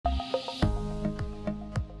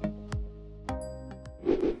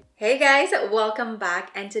Hey guys, welcome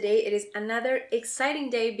back, and today it is another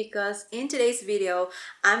exciting day because in today's video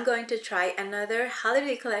I'm going to try another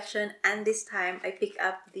holiday collection, and this time I pick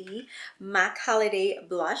up the MAC Holiday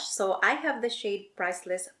Blush. So I have the shade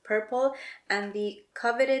Priceless Purple and the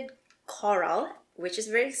Coveted Coral, which is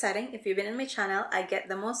very exciting. If you've been in my channel, I get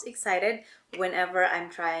the most excited whenever I'm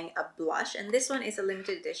trying a blush, and this one is a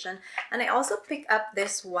limited edition. And I also picked up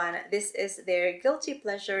this one. This is their Guilty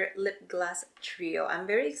Pleasure Lipglass Trio. I'm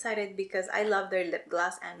very excited because I love their lip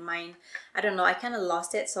gloss, and mine, I don't know, I kind of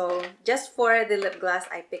lost it. So just for the lip gloss,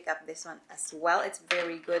 I pick up this one as well. It's a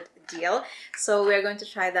very good deal. So we're going to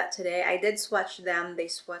try that today. I did swatch them. They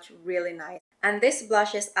swatch really nice. And these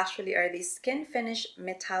blushes actually are the Skinfinish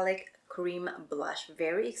Metallic Cream Blush.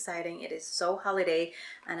 Very exciting. It is so holiday,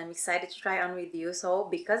 and I'm excited to try on with you. So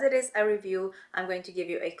because it is a review, I'm going to give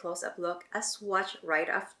you a close-up look, a swatch right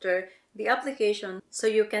after the application, so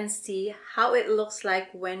you can see how it looks like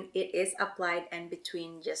when it is applied and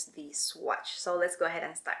between just the swatch. So let's go ahead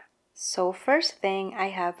and start. So first thing, I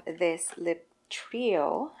have this lip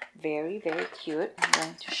trio. Very cute. I'm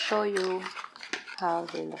going to show you how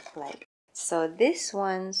they look like. So these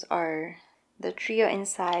ones are the trio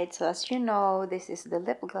inside. So as you know, this is the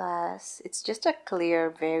lip gloss. It's just a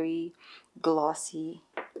clear, very glossy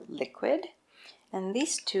liquid. And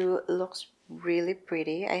these two looks really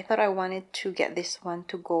pretty. I thought I wanted to get this one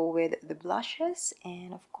to go with the blushes.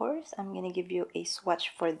 And of course, I'm going to give you a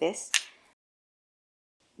swatch for this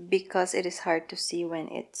because it is hard to see when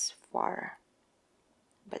it's far.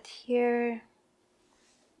 But here,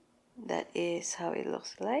 that is how it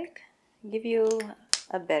looks like. Give you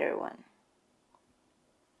a better one.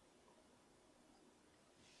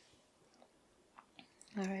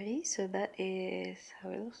 Alrighty, so that is how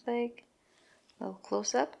it looks like. A little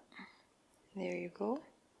close up. There you go.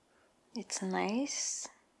 It's a nice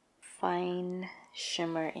fine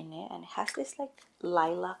shimmer in it, and it has this like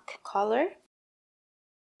lilac color.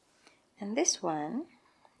 And this one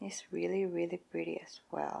is really pretty as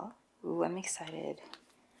well. Ooh, I'm excited.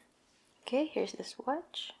 Okay, here's the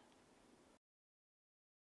swatch.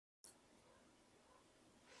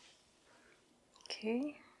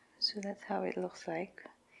 Okay, so that's how it looks like.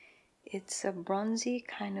 It's a bronzy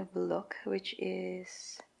kind of look, which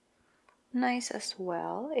is nice as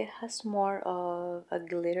well. It has more of a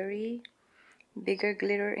glittery, bigger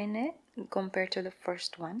glitter in it compared to the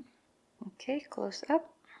first one. Okay, close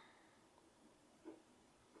up.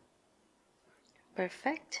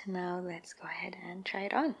 Perfect. Now let's go ahead and try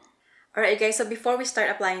it on. Alright guys, so before we start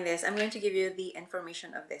applying this, I'm going to give you the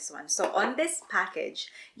information of this one. So on this package,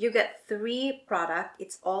 you get 3 products.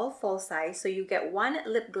 It's all full size. So you get 1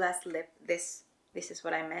 lip glass lip. This is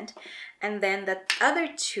what I meant. And then the other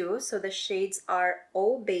 2, so the shades are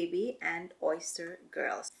Oh Baby and Oyster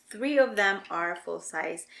Girl. 3 of them are full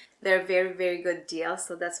size. They're very good deals,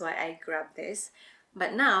 so that's why I grabbed this.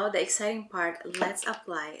 But now, the exciting part, let's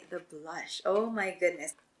apply the blush. Oh my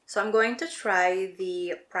goodness. So I'm going to try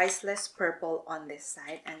the Priceless Purple on this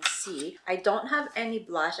side and see. I don't have any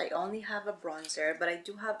blush. I only have a bronzer, but I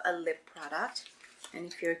do have a lip product. And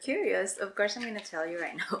if you're curious, of course, I'm going to tell you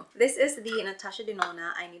right now. This is the Natasha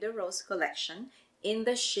Denona I Need a Rose collection in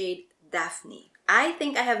the shade Daphne. I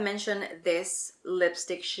think I have mentioned this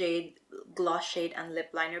lipstick shade, gloss shade, and lip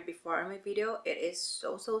liner before in my video. It is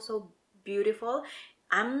so beautiful.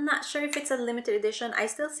 I'm not sure if it's a limited edition. I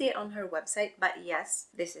still see it on her website, but yes,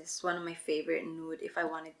 this is one of my favorite nude. If I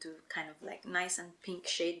wanted to kind of like nice and pink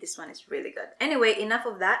shade, this one is really good. Anyway, enough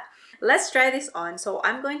of that. Let's try this on. So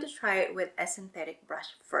I'm going to try it with a synthetic brush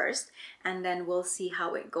first, and then we'll see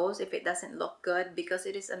how it goes. If it doesn't look good, because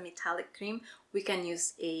it is a metallic cream, we can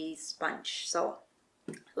use a sponge. So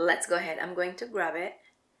let's go ahead. I'm going to grab it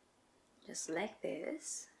just like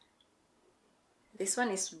this. This one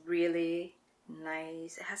is really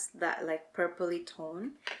nice. It has that like purpley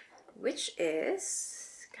tone, which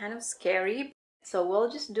is kind of scary. So we'll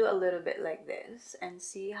just do a little bit like this and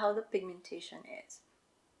see how the pigmentation is.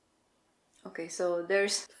 Okay, so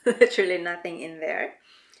there's literally nothing in there.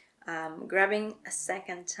 Grabbing a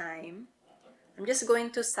second time, I'm just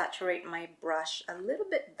going to saturate my brush a little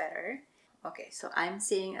bit better. Okay, so I'm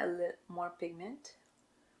seeing a little more pigment.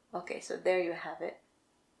 Okay, so there you have it.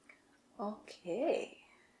 Okay.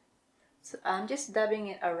 So I'm just dabbing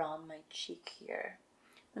it around my cheek here.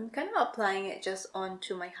 I'm kind of applying it just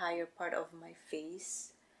onto my higher part of my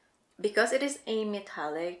face. Because it is a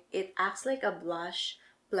metallic, it acts like a blush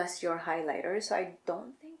plus your highlighter. So I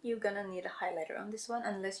don't think you're gonna need a highlighter on this one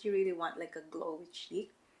unless you really want like a glowy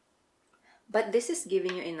cheek. But this is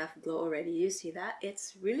giving you enough glow already. You see that?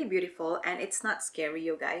 It's really beautiful, and it's not scary,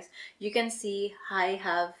 you guys. You can see I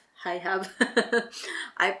have I have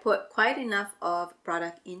I put quite enough of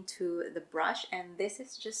product into the brush, and this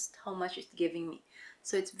is just how much it's giving me.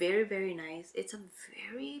 So it's very, very nice. It's a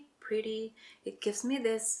very pretty, it gives me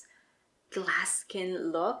this glass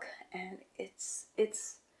skin look, and it's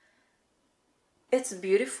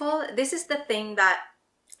beautiful. This is the thing that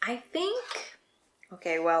I think,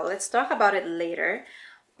 okay, well, let's talk about it later.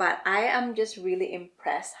 But I am just really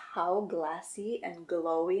impressed how glassy and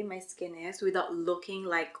glowy my skin is without looking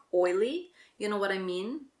like oily. You know what I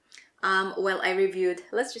mean? Well, I reviewed,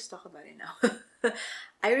 let's just talk about it now.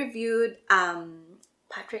 I reviewed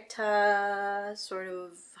Patrickta sort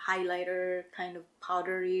of highlighter, kind of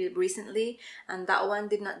powdery recently, and that one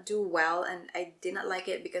did not do well, and I did not like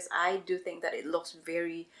it because I do think that it looks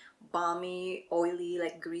very balmy, oily,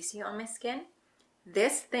 like greasy on my skin.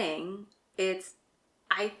 This thing,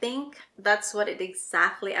 I think that's what it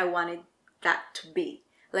exactly I wanted that to be.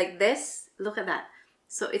 Like this, look at that.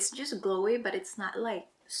 So it's just glowy, but it's not like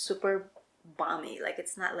super balmy. Like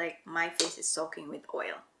it's not like my face is soaking with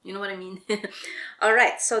oil. You know what I mean? All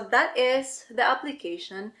right, so that is the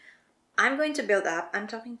application. I'm going to build up. I'm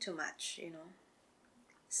talking too much, you know.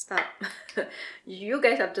 Stop. You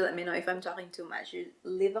guys have to let me know if I'm talking too much. You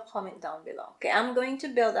leave a comment down below. Okay, I'm going to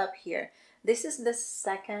build up here. This is the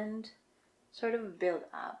second sort of build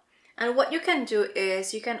up, and what you can do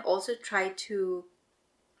is you can also try to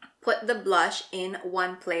put the blush in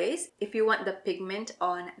one place. If you want the pigment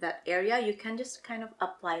on that area, you can just kind of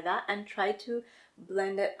apply that and try to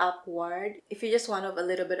blend it upward if you just want a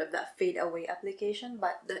little bit of that fade away application.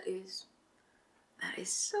 But that is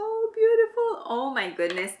so beautiful. Oh my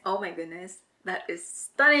goodness, oh my goodness, that is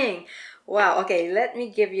stunning. Wow. Okay, let me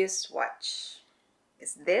give you a swatch.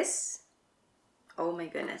 Is this, oh my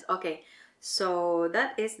goodness. Okay, so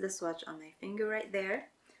that is the swatch on my finger right there,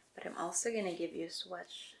 but I'm also gonna give you a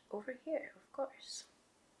swatch over here, of course.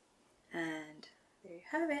 And there you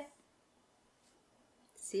have it.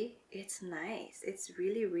 See, it's nice. It's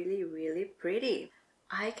really, really, really pretty.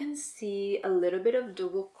 I can see a little bit of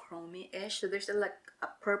duochrome-ish. So there's like a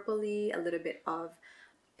purpley, a little bit of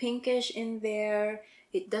pinkish in there.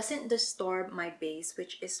 It doesn't disturb my base,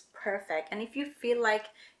 which is perfect. And if you feel like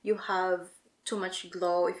you have too much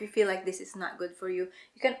glow, if you feel like this is not good for you,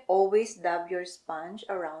 you can always dab your sponge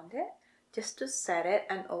around it just to set it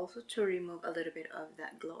and also to remove a little bit of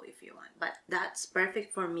that glow if you want. But that's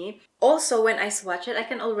perfect for me. Also, when I swatch it, I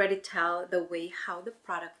can already tell the way how the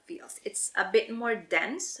product feels. It's a bit more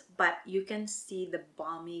dense, but you can see the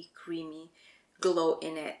balmy, creamy glow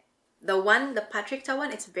in it. The Patrickta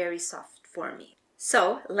one, it's very soft for me.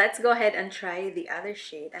 So let's go ahead and try the other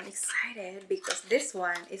shade. I'm excited because this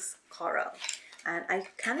one is Coral, and I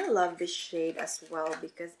kind of love this shade as well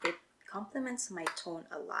because it complements my tone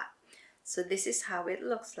a lot. So this is how it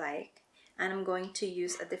looks like, and I'm going to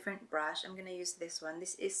use a different brush. I'm going to use this one.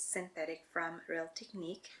 This is synthetic from Real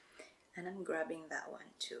Technique, and I'm grabbing that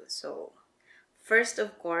one too. So first,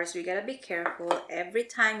 of course, we gotta be careful every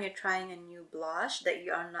time you're trying a new blush that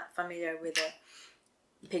you are not familiar with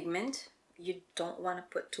the pigment. You don't want to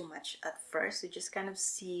put too much at first. You just kind of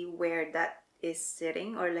see where that is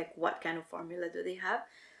sitting, or like what kind of formula do they have.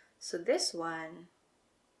 So this one,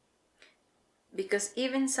 because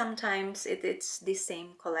even sometimes it's the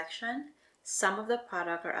same collection, some of the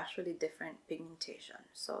product are actually different pigmentation.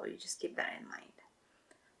 So you just keep that in mind.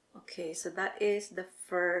 Okay, so that is the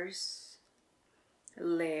first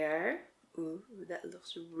layer. Ooh, that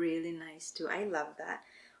looks really nice too. I love that.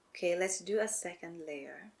 Okay, let's do a second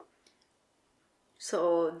layer.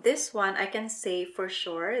 So this one, I can say for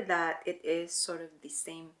sure that it is sort of the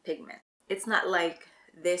same pigment. It's not like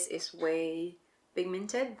this is way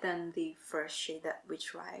pigmented than the first shade that we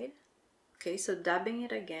tried. Okay, so dabbing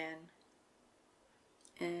it again,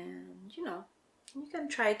 and you know, you can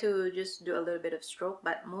try to just do a little bit of stroke,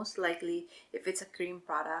 but most likely if it's a cream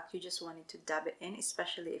product, you just want it to dab it in,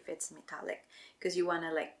 especially if it's metallic, because you want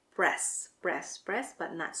to like press,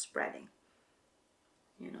 but not spreading,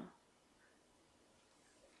 you know.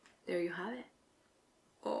 There you have it.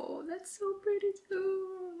 Oh, that's so pretty too.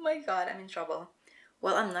 Oh my god, I'm in trouble.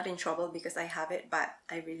 Well, I'm not in trouble because I have it, but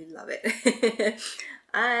I really love it.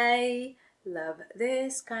 I love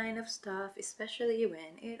this kind of stuff, especially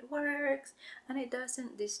when it works and it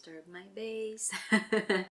doesn't disturb my base.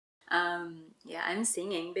 Yeah, I'm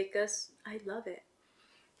singing because I love it.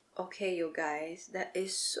 Okay, you guys, that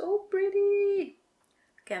is so pretty.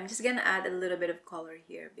 Okay, I'm just gonna add a little bit of color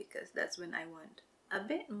here because that's when I want a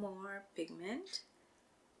bit more pigment.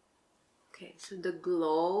 Okay, so the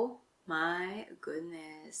glow, my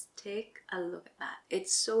goodness, take a look at that.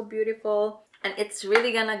 It's so beautiful, and it's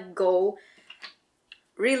really gonna go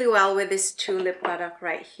really well with this two lip product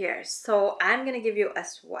right here. So I'm gonna give you a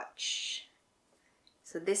swatch.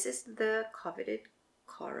 So this is the Coveted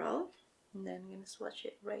Coral, and then I'm gonna swatch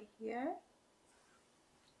it right here,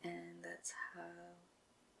 and that's how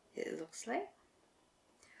it looks like.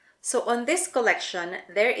 So on this collection,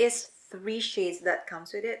 there is 3 shades that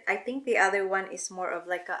comes with it. I think the other one is more of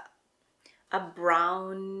like a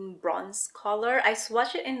brown bronze color. I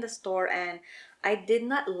swatched it in the store and I did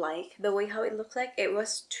not like the way how it looked like. It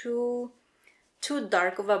was too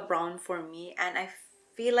dark of a brown for me, and I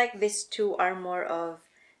feel like these two are more of,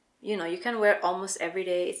 you know, you can wear almost every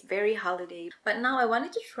day. It's very holiday. But now I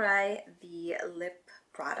wanted to try the lip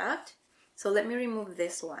product. So let me remove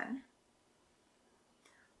this one.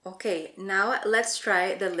 Okay, now let's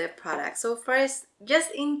try the lip product. So first, just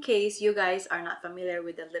in case you guys are not familiar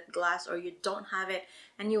with the lip gloss or you don't have it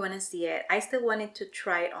and you want to see it, I still wanted to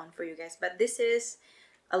try it on for you guys. But this is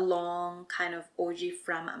a long kind of OG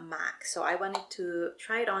from MAC. So I wanted to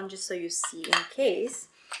try it on just so you see in case.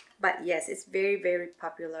 But yes, it's very, very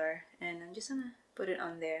popular. And I'm just gonna put it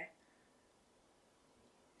on there.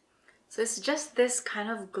 So it's just this kind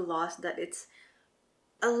of gloss that it's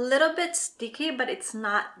a little bit sticky, but it's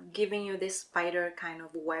not giving you this spider kind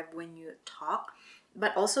of web when you talk.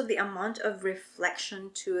 But also the amount of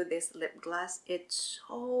reflection to this lip gloss, it's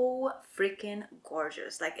so freaking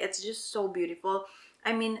gorgeous. Like, it's just so beautiful.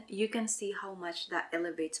 I mean, you can see how much that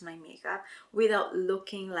elevates my makeup without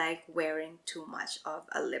looking like wearing too much of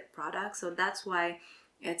a lip product. So that's why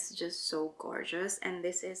it's just so gorgeous. And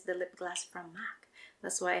this is the lip gloss from MAC.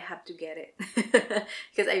 That's why I have to get it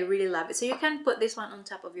because I really love it. So you can put this one on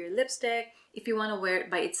top of your lipstick. If you want to wear it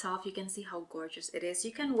by itself, you can see how gorgeous it is.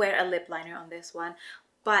 You can wear a lip liner on this one,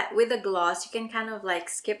 but with the gloss, you can kind of like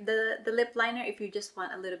skip the lip liner if you just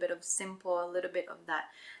want a little bit of simple, a little bit of that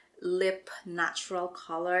lip natural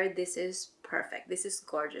color. This is perfect. This is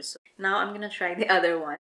gorgeous. So now I'm gonna try the other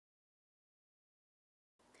one.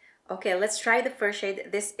 Okay, let's try the first shade.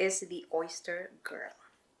 This is the Oyster Girl.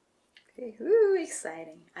 Okay, ooh,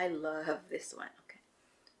 exciting. I love this one. Okay,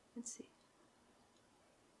 let's see.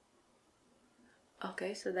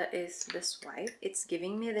 Okay, so that is the swipe. It's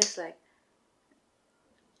giving me this like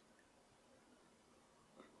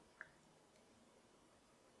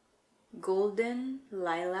golden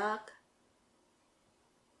lilac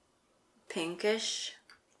pinkish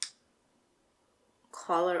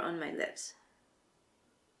color on my lips.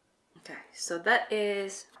 Okay, so that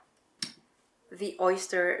is the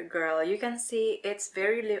Oyster Girl. You can see it's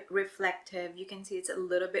very reflective. You can see it's a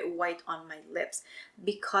little bit white on my lips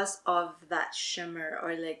because of that shimmer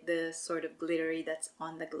or like the sort of glittery that's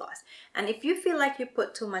on the gloss. And if you feel like you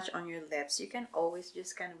put too much on your lips, you can always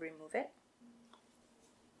just kind of remove it.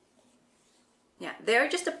 Yeah, they're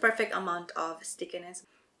just the perfect amount of stickiness.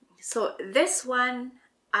 So this one,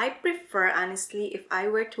 I prefer, honestly, if I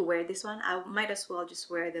were to wear this one, I might as well just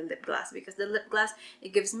wear the lip gloss, because the lip gloss,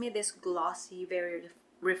 it gives me this glossy, very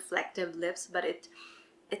reflective lips, but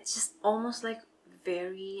it's just almost like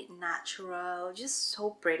very natural, just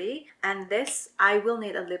so pretty. And this, I will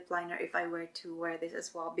need a lip liner if I were to wear this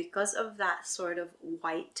as well, because of that sort of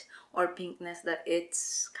white or pinkness that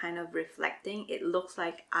it's kind of reflecting. It looks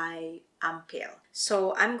like I am pale.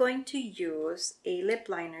 So I'm going to use a lip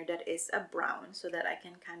liner that is a brown so that I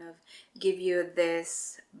can kind of give you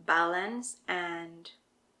this balance and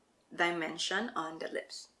dimension on the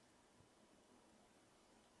lips.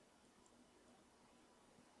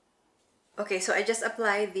 Okay, so I just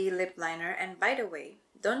applied the lip liner, and by the way,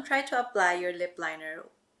 don't try to apply your lip liner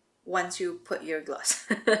once you put your gloss.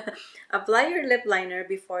 Apply your lip liner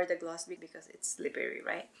before the gloss because it's slippery,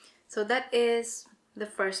 right? So that is the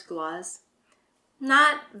first gloss.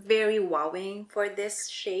 Not very wowing for this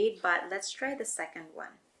shade, but let's try the second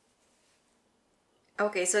one.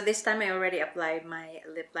 Okay, so this time I already applied my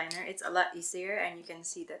lip liner. It's a lot easier, and you can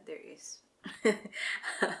see that there is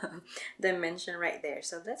dimension right there.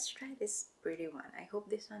 So let's try this pretty one. I hope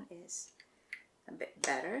this one is a bit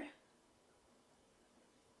better.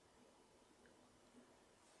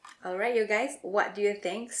 Alright, you guys, what do you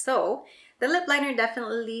think? So the lip liner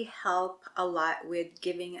definitely helped a lot with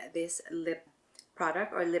giving this lip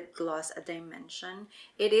product or lip gloss a dimension.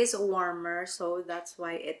 It is warmer, so that's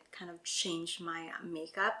why it kind of changed my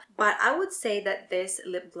makeup. But I would say that this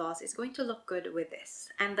lip gloss is going to look good with this,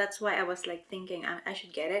 and that's why I was like thinking I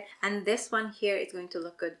should get it. And this one here is going to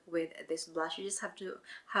look good with this blush. You just have to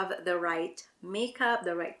have the right makeup,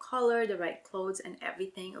 the right color, the right clothes, and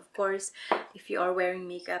everything. Of course, if you are wearing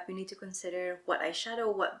makeup, you need to consider what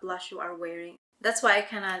eyeshadow, what blush you are wearing. That's why I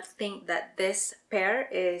kind of think that this pair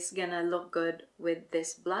is gonna look good with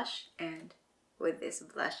this blush and with this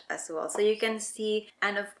blush as well. So you can see,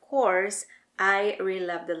 and of course, I really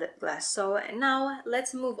love the lip gloss. So now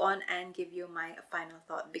let's move on and give you my final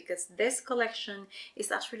thought, because this collection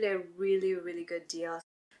is actually a really good deal.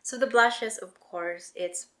 So the blushes, of course,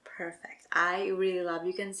 it's perfect. I really love,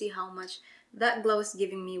 you can see how much that glow is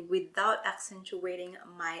giving me without accentuating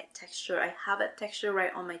my texture. I have a texture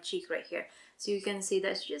right on my cheek right here. So you can see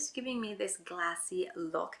that's just giving me this glassy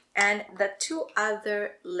look. And the two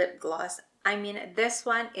other lip gloss, I mean, this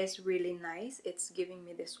one is really nice. It's giving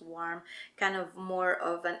me this warm, kind of more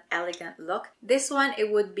of an elegant look. This one,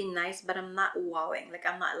 it would be nice, but I'm not wowing. Like,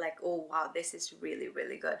 I'm not like, oh wow, this is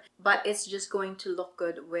really good. But it's just going to look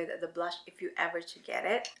good with the blush if you ever to get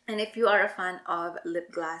it. And if you are a fan of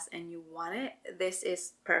lip gloss and you want it, this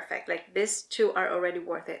is perfect. Like, these two are already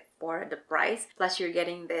worth it for the price. Plus, you're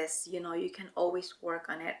getting this, you know, you can always work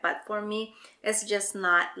on it. But for me, it's just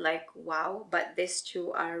not like wow, but these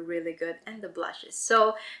two are really good, and the blushes.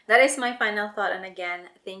 So that is my final thought. And again,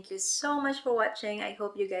 thank you so much for watching. I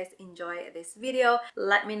hope you guys enjoy this video.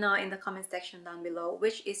 Let me know in the comment section down below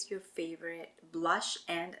which is your favorite blush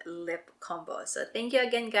and lip combo. So thank you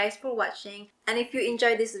again, guys, for watching. And if you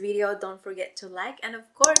enjoyed this video, don't forget to like and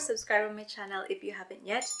of course subscribe on my channel if you haven't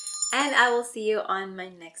yet. And I will see you on my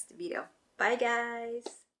next video. Bye,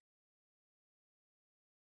 guys!